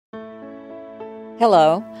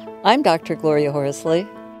Hello, I'm Dr. Gloria Horsley.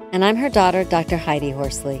 And I'm her daughter, Dr. Heidi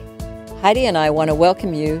Horsley. Heidi and I want to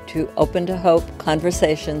welcome you to Open to Hope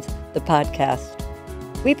Conversations, the podcast.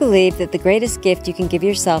 We believe that the greatest gift you can give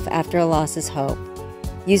yourself after a loss is hope,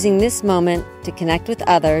 using this moment to connect with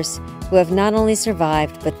others who have not only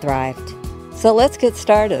survived but thrived. So let's get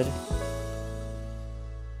started.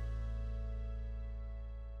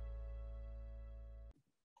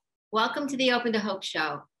 Welcome to the Open to Hope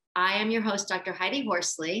Show. I am your host, Dr. Heidi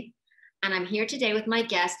Horsley, and I'm here today with my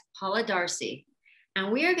guest, Paula Darcy.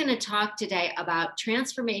 And we are going to talk today about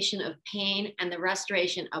transformation of pain and the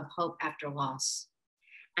restoration of hope after loss.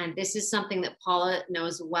 And this is something that Paula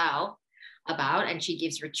knows well about, and she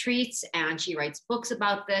gives retreats and she writes books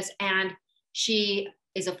about this. And she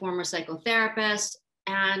is a former psychotherapist.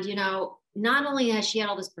 And, you know, not only has she had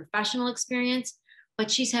all this professional experience,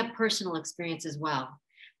 but she's had personal experience as well,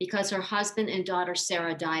 because her husband and daughter,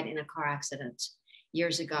 Sarah, died in a car accident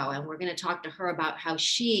years ago. And we're going to talk to her about how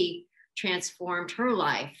she transformed her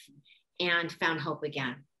life and found hope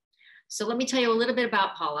again. So let me tell you a little bit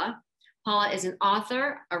about Paula. Paula is an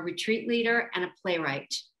author, a retreat leader, and a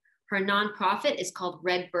playwright. Her nonprofit is called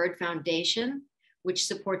Red Bird Foundation, which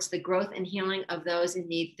supports the growth and healing of those in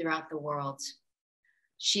need throughout the world.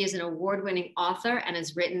 She is an award-winning author and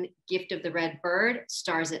has written Gift of the Red Bird,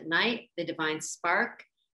 Stars at Night, The Divine Spark,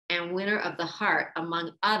 and Winner of the Heart,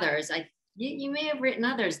 among others. You may have written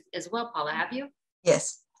others as well, Paula, have you?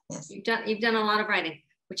 Yes. You've done a lot of writing,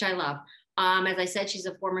 which I love. As I said, she's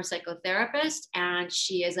a former psychotherapist, and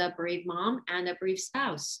she is a bereaved mom and a bereaved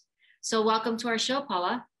spouse. So welcome to our show,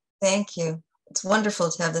 Paula. Thank you. It's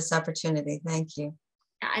wonderful to have this opportunity. Thank you.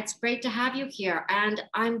 It's great to have you here. And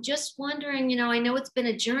I'm just wondering, you know, I know it's been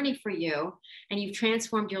a journey for you, and you've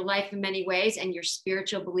transformed your life in many ways, and your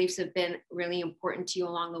spiritual beliefs have been really important to you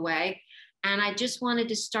along the way. And I just wanted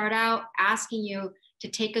to start out asking you to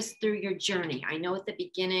take us through your journey. I know at the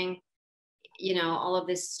beginning, you know, all of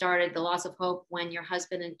this started, the loss of hope, when your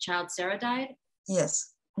husband and child, Sarah, died.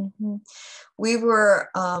 Yes. Mm-hmm. We were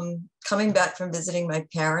coming back from visiting my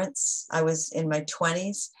parents. I was in my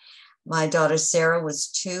 20s. My daughter, Sarah, was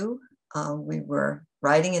 2. We were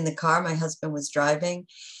riding in the car. My husband was driving.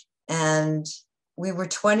 And we were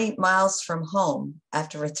 20 miles from home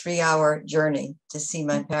after a 3-hour journey to see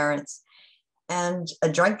my parents. And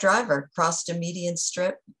a drunk driver crossed a median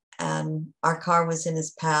strip, and our car was in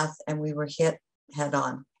his path, and we were hit head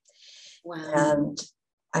on. Wow. And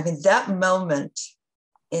I mean, that moment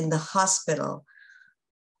in the hospital,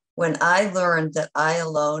 when I learned that I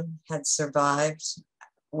alone had survived,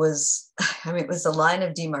 was, I mean, it was a line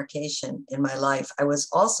of demarcation in my life. I was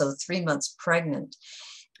also 3 months pregnant.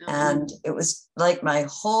 And it was like my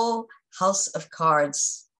whole house of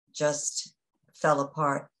cards just fell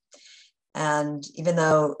apart. And even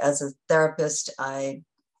though as a therapist, I'd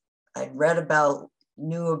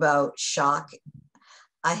knew about shock,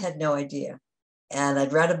 I had no idea. And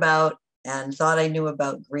I'd read about and thought I knew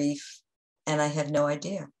about grief, and I had no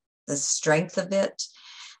idea. The strength of it,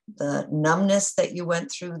 the numbness that you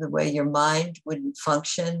went through, the way your mind wouldn't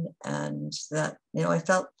function. And that, you know, I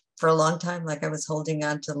felt for a long time like I was holding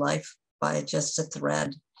on to life by just a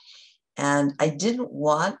thread. And I didn't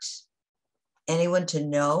want anyone to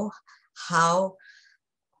know how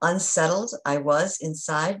unsettled I was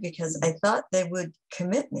inside, because I thought they would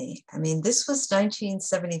commit me. I mean, this was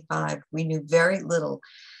 1975. We knew very little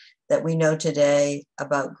that we know today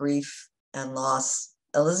about grief and loss.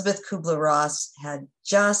 Elizabeth Kubler-Ross had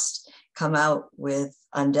just come out with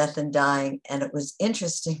On Death and Dying, and it was,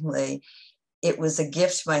 interestingly, it was a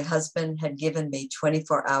gift my husband had given me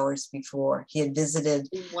 24 hours before. He had visited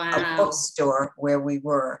a bookstore where we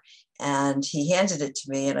were, and he handed it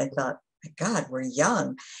to me, and I thought, my God, we're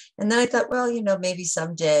young. And then I thought, well, you know, maybe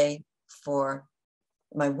someday for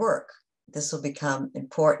my work, this will become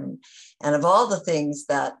important. And of all the things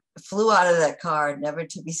that flew out of that car, never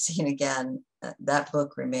to be seen again, that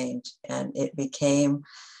book remained, and it became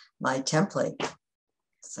my template.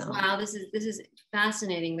 So. Wow, this is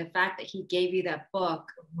fascinating. The fact that he gave you that book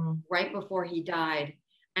right before he died.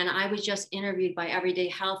 And I was just interviewed by Everyday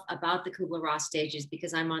Health about the Kubler-Ross stages,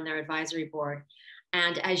 because I'm on their advisory board.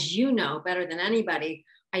 And as you know better than anybody,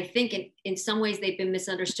 I think in some ways they've been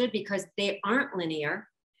misunderstood, because they aren't linear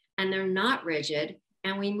and they're not rigid,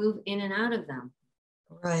 and we move in and out of them.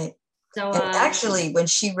 Right. So and actually, when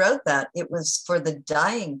she wrote that, it was for the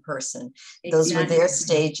dying person. Those were their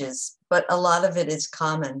stages, but a lot of it is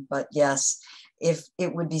common. But yes, if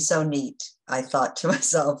it would be so neat, I thought to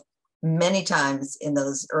myself many times in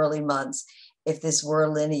those early months, if this were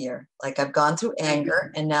linear. Like, I've gone through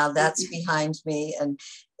anger, and now that's behind me, and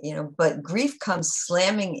but grief comes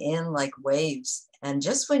slamming in like waves. And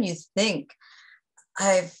just when you think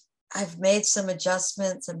I've made some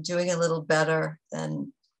adjustments, I'm doing a little better,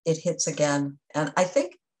 then it hits again. And I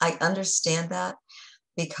think I understand that,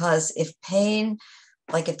 because if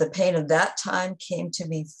the pain of that time came to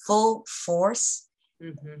me full force,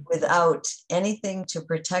 without anything to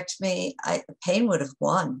protect me, pain would have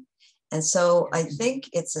won. And so I think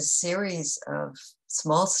it's a series of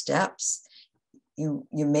small steps. You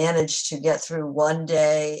manage to get through one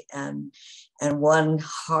day and one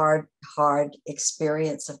hard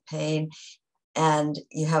experience of pain, and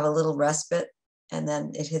you have a little respite, and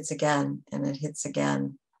then it hits again and it hits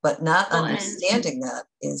again. But not understanding that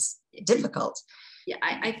is difficult. Yeah,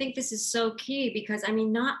 I think this is so key, because I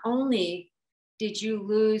mean, not only did you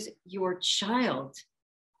lose your child,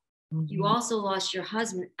 you also lost your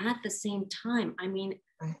husband at the same time. I mean,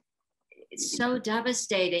 it's so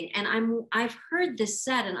devastating. And I've heard this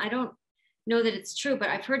said, and I don't know that it's true, but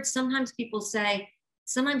I've heard sometimes people say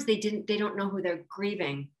sometimes they don't know who they're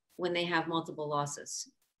grieving when they have multiple losses.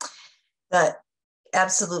 That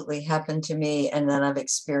absolutely happened to me, and then I've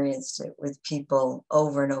experienced it with people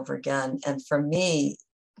over and over again. And for me,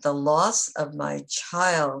 the loss of my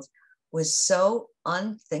child was so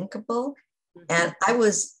unthinkable. And I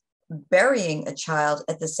was burying a child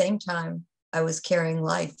at the same time I was carrying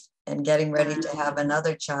life and getting ready to have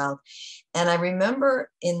another child. And I remember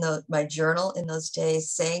in my journal in those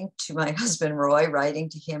days saying to my husband, Roy, writing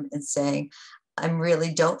to him and saying, I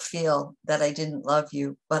really don't feel that I didn't love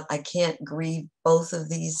you, but I can't grieve both of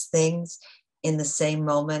these things in the same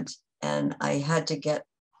moment. And I had to get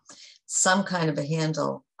some kind of a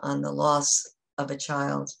handle on the loss of a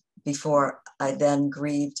child before I then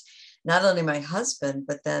grieved not only my husband,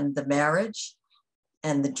 but then the marriage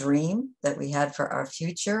and the dream that we had for our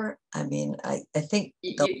future. I mean, I think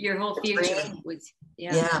your whole future was,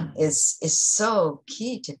 is so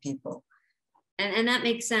key to people. And that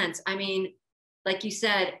makes sense. I mean, like you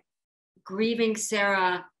said, grieving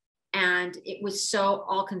Sarah, and it was so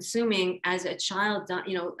all consuming as a child,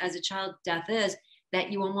 as a child death is,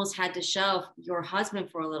 that you almost had to shelve your husband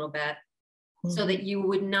for a little bit so that you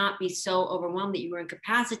would not be so overwhelmed that you were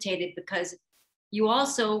incapacitated, because you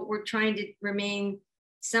also were trying to remain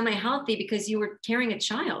semi-healthy because you were carrying a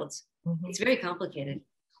child. It's very complicated.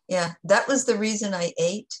 Yeah, that was the reason I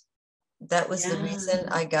ate. That was the reason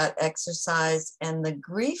I got exercise. And the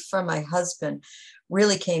grief from my husband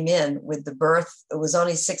really came in with the birth. It was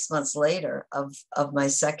only 6 months later of my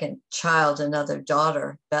second child, another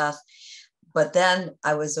daughter, Beth. But then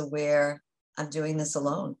I was aware I'm doing this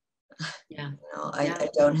alone. I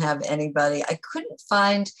don't have anybody. I couldn't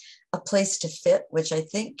find a place to fit, which I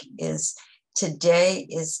think is today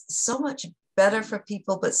is so much better for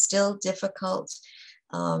people, but still difficult.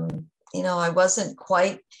 I wasn't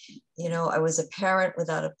quite, I was a parent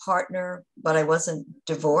without a partner, but I wasn't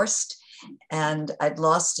divorced, and I'd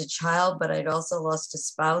lost a child, but I'd also lost a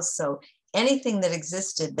spouse. So anything that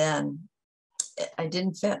existed then, I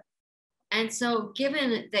didn't fit. And so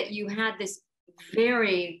given that you had this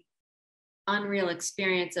very unreal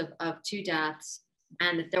experience of two deaths,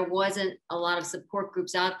 and that there wasn't a lot of support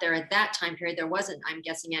groups out there at that time period, there wasn't, I'm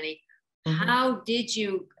guessing, any. What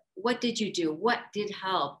did you do? What did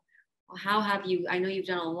help? How have you, I know you've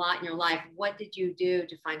done a lot in your life. What did you do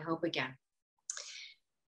to find hope again?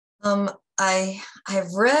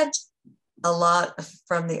 I've read a lot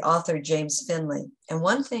from the author James Finley. And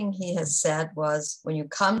one thing he has said was, when you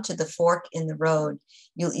come to the fork in the road,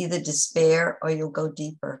 you'll either despair or you'll go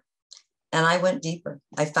deeper. And I went deeper.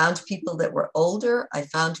 I found people that were older. I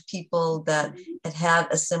found people that had had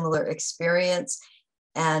a similar experience.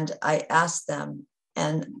 And I asked them,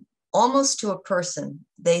 and almost to a person,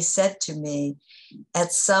 they said to me,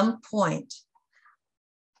 at some point,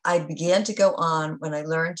 I began to go on when I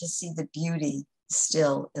learned to see the beauty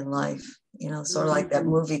still in life, sort of like that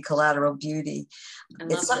movie Collateral Beauty.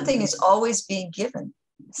 It's something is always being given.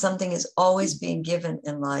 Something is always being given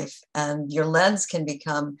in life, and your lens can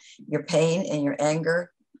become your pain and your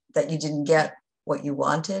anger that you didn't get what you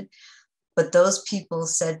wanted. But those people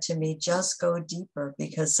said to me, just go deeper,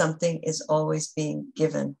 because something is always being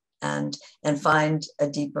given, and find a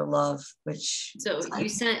deeper love, which. So you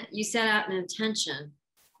set out an intention.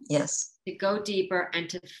 Yes. To go deeper and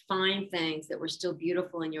to find things that were still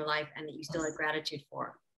beautiful in your life and that you still had gratitude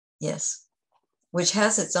for. Yes. Which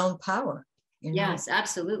has its own power. Yes,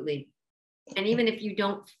 absolutely. And even if you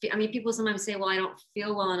don't, people sometimes say, well, I don't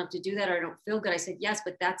feel well enough to do that, or I don't feel good. I said, yes,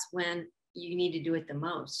 but that's when you need to do it the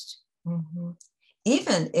most.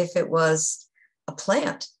 Even if it was a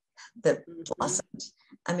plant that blossomed.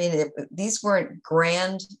 These weren't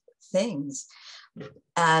grand things,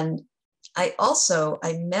 And I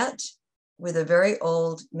met with a very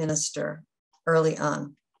old minister early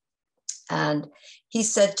on. And he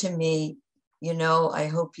said to me, I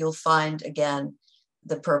hope you'll find again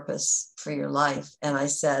the purpose for your life. And I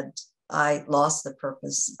said, I lost the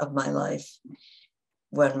purpose of my life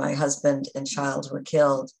when my husband and child were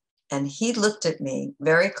killed. And he looked at me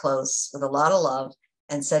very close with a lot of love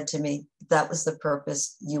and said to me, that was the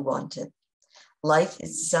purpose you wanted. Life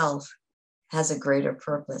itself has a greater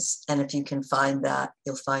purpose. And if you can find that,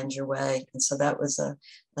 you'll find your way. And so that was a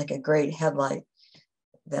great headlight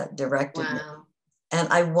that directed me. And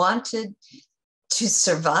I wanted to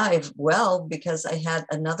survive well because I had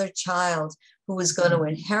another child who was going to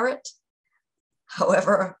inherit.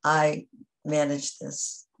 However, I managed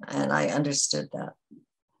this and I understood that.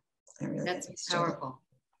 That's powerful.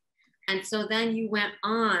 And so then you went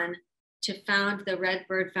on to found the Red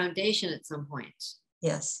Bird Foundation at some point.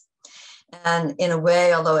 Yes. And in a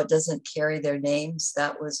way, although it doesn't carry their names,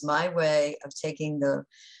 that was my way of taking the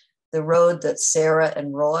road that Sarah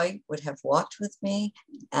and Roy would have walked with me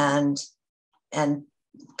and kind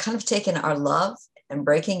of taking our love and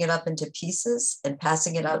breaking it up into pieces and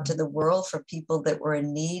passing it out to the world for people that were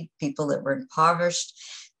in need, people that were impoverished,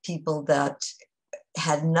 people that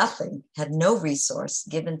had nothing, had no resource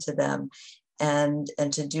given to them, and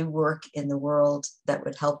to do work in the world that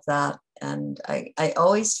would help that. And I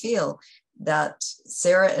always feel that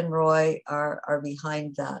Sarah and Roy are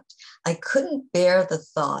behind that. I couldn't bear the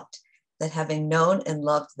thought that having known and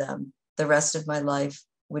loved them, the rest of my life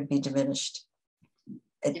would be diminished.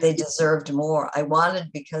 They deserved more. I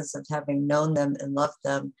wanted, because of having known them and loved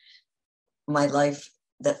them, my life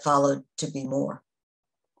that followed to be more.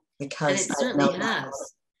 Because and it certainly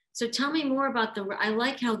has. So tell me more about I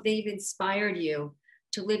like how they've inspired you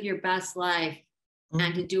to live your best life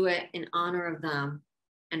and to do it in honor of them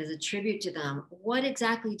and as a tribute to them. What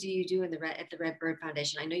exactly do you do at the Red Bird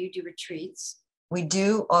Foundation? I know you do retreats. We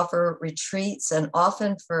do offer retreats, and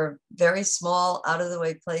often for very small,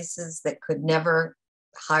 out-of-the-way places that could never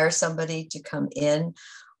hire somebody to come in.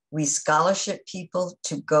 We scholarship people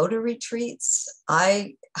to go to retreats.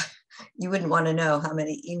 You wouldn't want to know how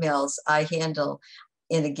many emails I handle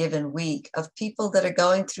in a given week of people that are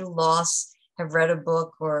going through loss, have read a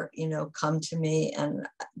book, or come to me, and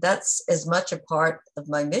that's as much a part of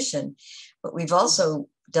my mission. But we've also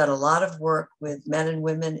done a lot of work with men and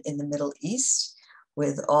women in the Middle East,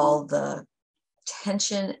 with all the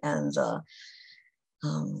tension and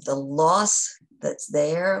the loss that's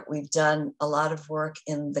there. We've done a lot of work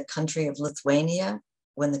in the country of Lithuania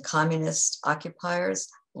when the communist occupiers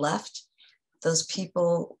left. Those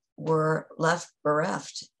people were left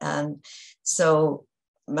bereft. And so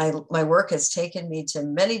my work has taken me to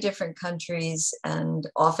many different countries, and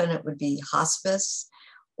often it would be hospice,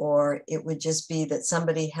 or it would just be that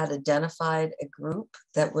somebody had identified a group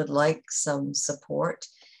that would like some support,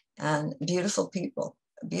 and beautiful people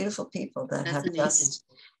that have amazing. Just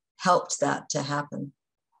helped that to happen.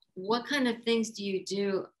 What kind of things do you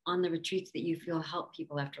do on the retreats that you feel help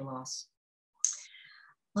people after loss?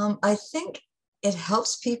 I think it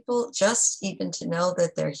helps people just even to know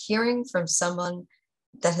that they're hearing from someone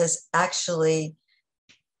that has actually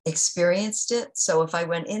experienced it. So if I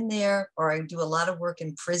went in there, or I do a lot of work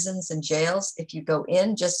in prisons and jails, if you go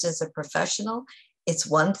in just as a professional, it's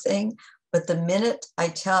one thing. But the minute I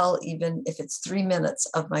tell, even if it's 3 minutes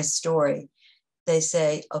of my story, they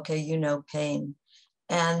say, okay, pain.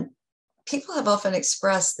 And people have often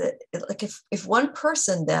expressed that, like, if one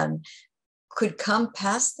person then could come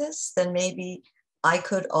past this, then maybe I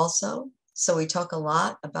could also. So we talk a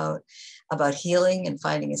lot about healing and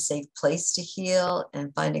finding a safe place to heal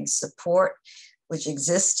and finding support, which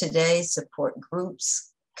exists today, support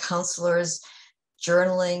groups, counselors,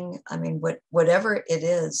 journaling. I mean, whatever it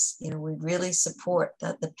is, we really support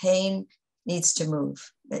that. The pain needs to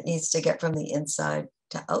move. It needs to get from the inside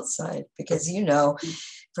to outside, because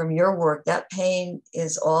from your work, that pain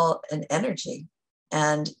is all an energy.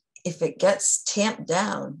 And if it gets tamped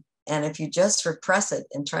down, and if you just repress it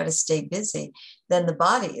and try to stay busy, then the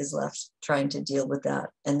body is left trying to deal with that.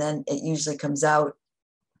 And then it usually comes out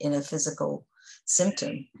in a physical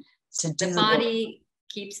symptom. The body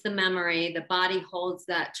keeps the memory, the body holds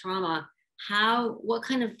that trauma. What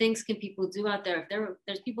kind of things can people do out there? If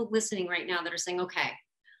there's people listening right now that are saying, okay,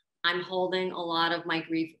 I'm holding a lot of my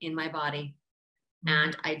grief in my body,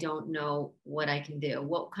 and I don't know what I can do.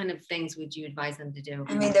 What kind of things would you advise them to do?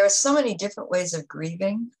 I mean, there are so many different ways of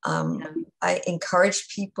grieving. I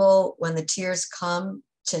encourage people, when the tears come,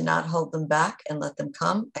 to not hold them back and let them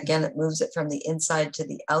come. Again, it moves it from the inside to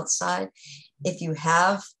the outside. If you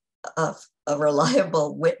have a a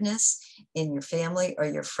reliable witness in your family or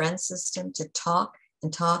your friend system to talk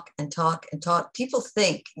and talk and talk and talk. People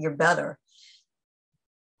think you're better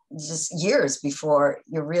just years before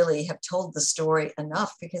you really have told the story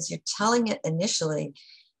enough, because you're telling it initially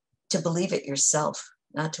to believe it yourself,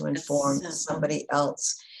 not to inform somebody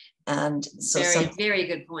else. And so very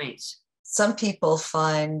good point. Some people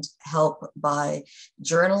find help by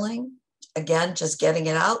journaling. Again, just getting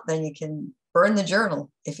it out, then you can burn the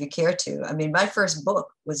journal if you care to. I mean, my first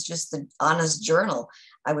book was just the honest journal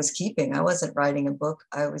I was keeping. I wasn't writing a book.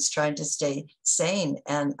 I was trying to stay sane,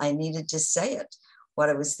 and I needed to say it, what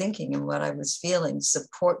I was thinking and what I was feeling.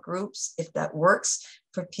 Support groups, if that works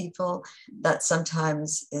for people, that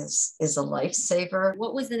sometimes is a lifesaver.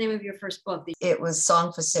 What was the name of your first book? It was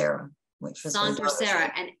Song for Sarah, which was Song for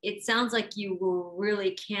Sarah. And it sounds like you were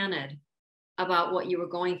really candid about what you were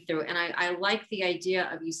going through. And I like the idea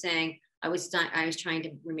of you saying, I was trying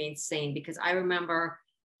to remain sane, because I remember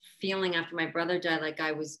feeling after my brother died, like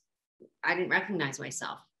I didn't recognize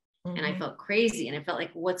myself, and I felt crazy, and I felt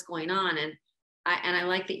like, what's going on? And I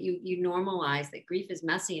like that you normalize that grief is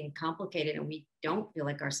messy and complicated, and we don't feel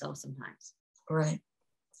like ourselves sometimes. Right.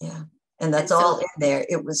 Yeah. And that's all in there.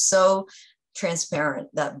 It was so transparent,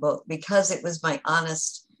 that book, because it was my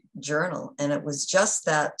honest journal. And it was just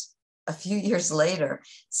that a few years later,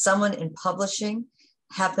 someone in publishing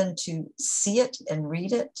happened to see it and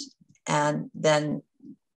read it. And then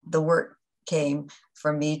the work came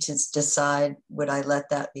for me to decide, would I let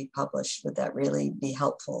that be published? Would that really be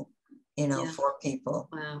helpful, for people?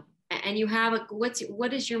 Wow. And you have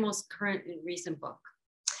what is your most current and recent book?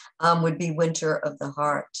 Would be Winter of the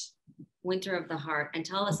Heart. Winter of the Heart. And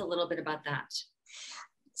tell us a little bit about that.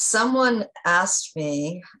 Someone asked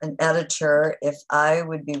me, an editor, if I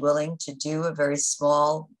would be willing to do a very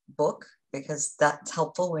small book, because that's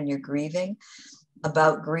helpful when you're grieving,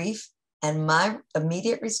 about grief. And my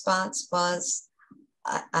immediate response was,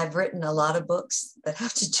 I've written a lot of books that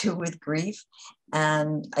have to do with grief,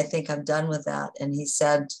 and I think I'm done with that. And he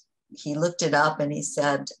said, he looked it up and he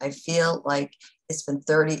said, I feel like it's been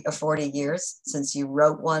 30 or 40 years since you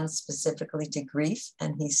wrote one specifically to grief.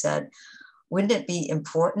 And he said, wouldn't it be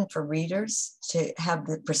important for readers to have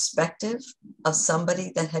the perspective of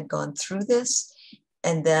somebody that had gone through this,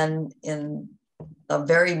 and then in a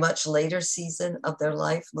very much later season of their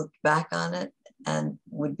life look back on it and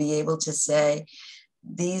would be able to say,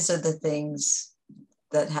 these are the things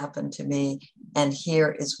that happened to me, and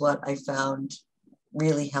here is what I found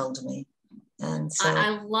really held me. And so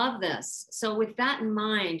I love this. So with that in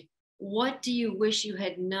mind, what do you wish you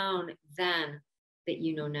had known then that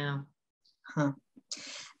you know now?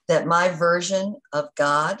 That my version of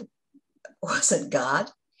God wasn't God,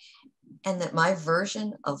 and that my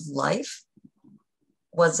version of life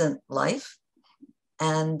wasn't life,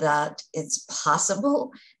 and that it's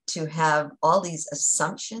possible to have all these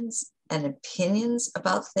assumptions and opinions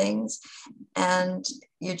about things, and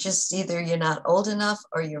you're just you're not old enough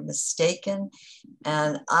or you're mistaken.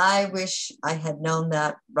 And I wish I had known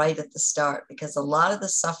that right at the start, because a lot of the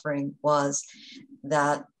suffering was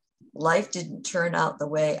that life didn't turn out the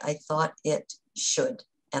way I thought it should.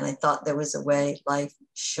 And I thought there was a way life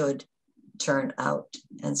should turn out.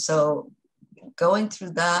 And so going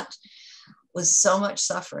through that was so much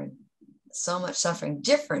suffering,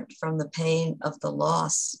 different from the pain of the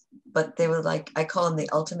loss. But they were like, I call them the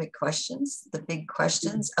ultimate questions, the big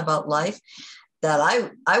questions about life that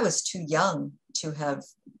I was too young to have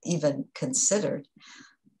even considered.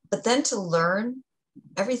 But then to learn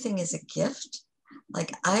everything is a gift.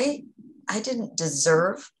 Like I didn't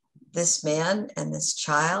deserve this man and this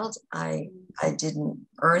child. I didn't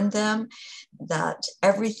earn them, that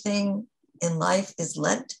everything in life is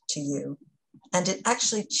lent to you. And it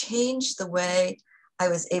actually changed the way I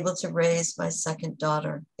was able to raise my second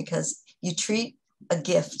daughter, because you treat a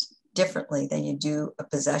gift differently than you do a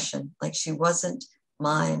possession. Like, she wasn't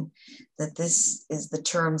mine, that this is the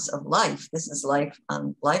terms of life. This is life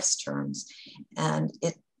on life's terms. And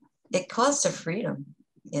it caused a freedom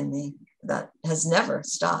in me that has never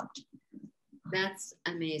stopped. That's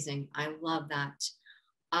amazing. I love that.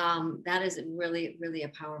 That is really, really a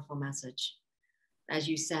powerful message. As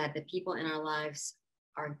you said, the people in our lives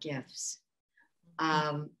are gifts.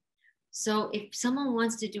 So if someone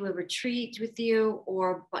wants to do a retreat with you,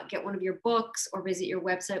 or get one of your books, or visit your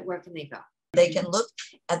website, where can they go? They can look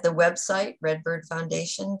at the website,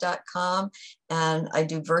 redbirdfoundation.com, and I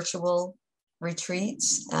do virtual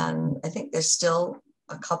retreats, and I think there's still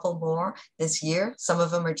a couple more this year. Some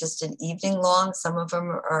of them are just an evening long. Some of them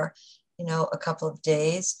are, a couple of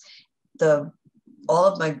days. All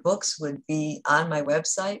of my books would be on my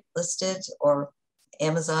website listed, or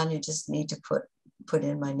Amazon, you just need to put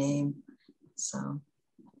in my name. So.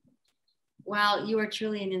 Well, you are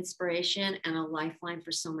truly an inspiration and a lifeline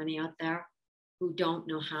for so many out there who don't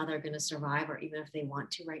know how they're going to survive, or even if they want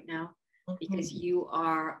to right now, because you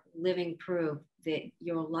are living proof that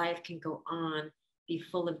your life can go on, be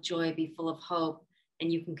full of joy, be full of hope,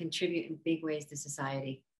 and you can contribute in big ways to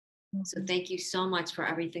society. So thank you so much for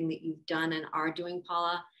everything that you've done and are doing,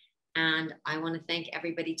 Paula. And I want to thank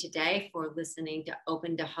everybody today for listening to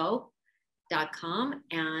opentohope.com.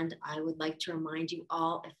 And I would like to remind you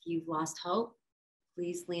all, if you've lost hope,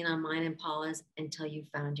 please lean on mine and Paula's until you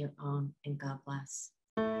found your own. And God bless.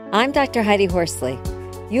 I'm Dr. Heidi Horsley.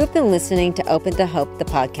 You have been listening to Open to Hope, the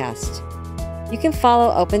podcast. You can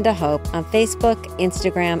follow Open to Hope on Facebook,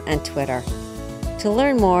 Instagram, and Twitter. To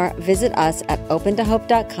learn more, visit us at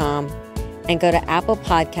opentohope.com and go to Apple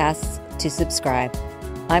Podcasts to subscribe.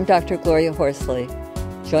 I'm Dr. Gloria Horsley.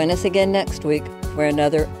 Join us again next week for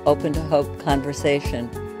another Open to Hope conversation,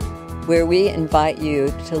 where we invite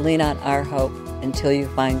you to lean on our hope until you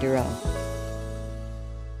find your own.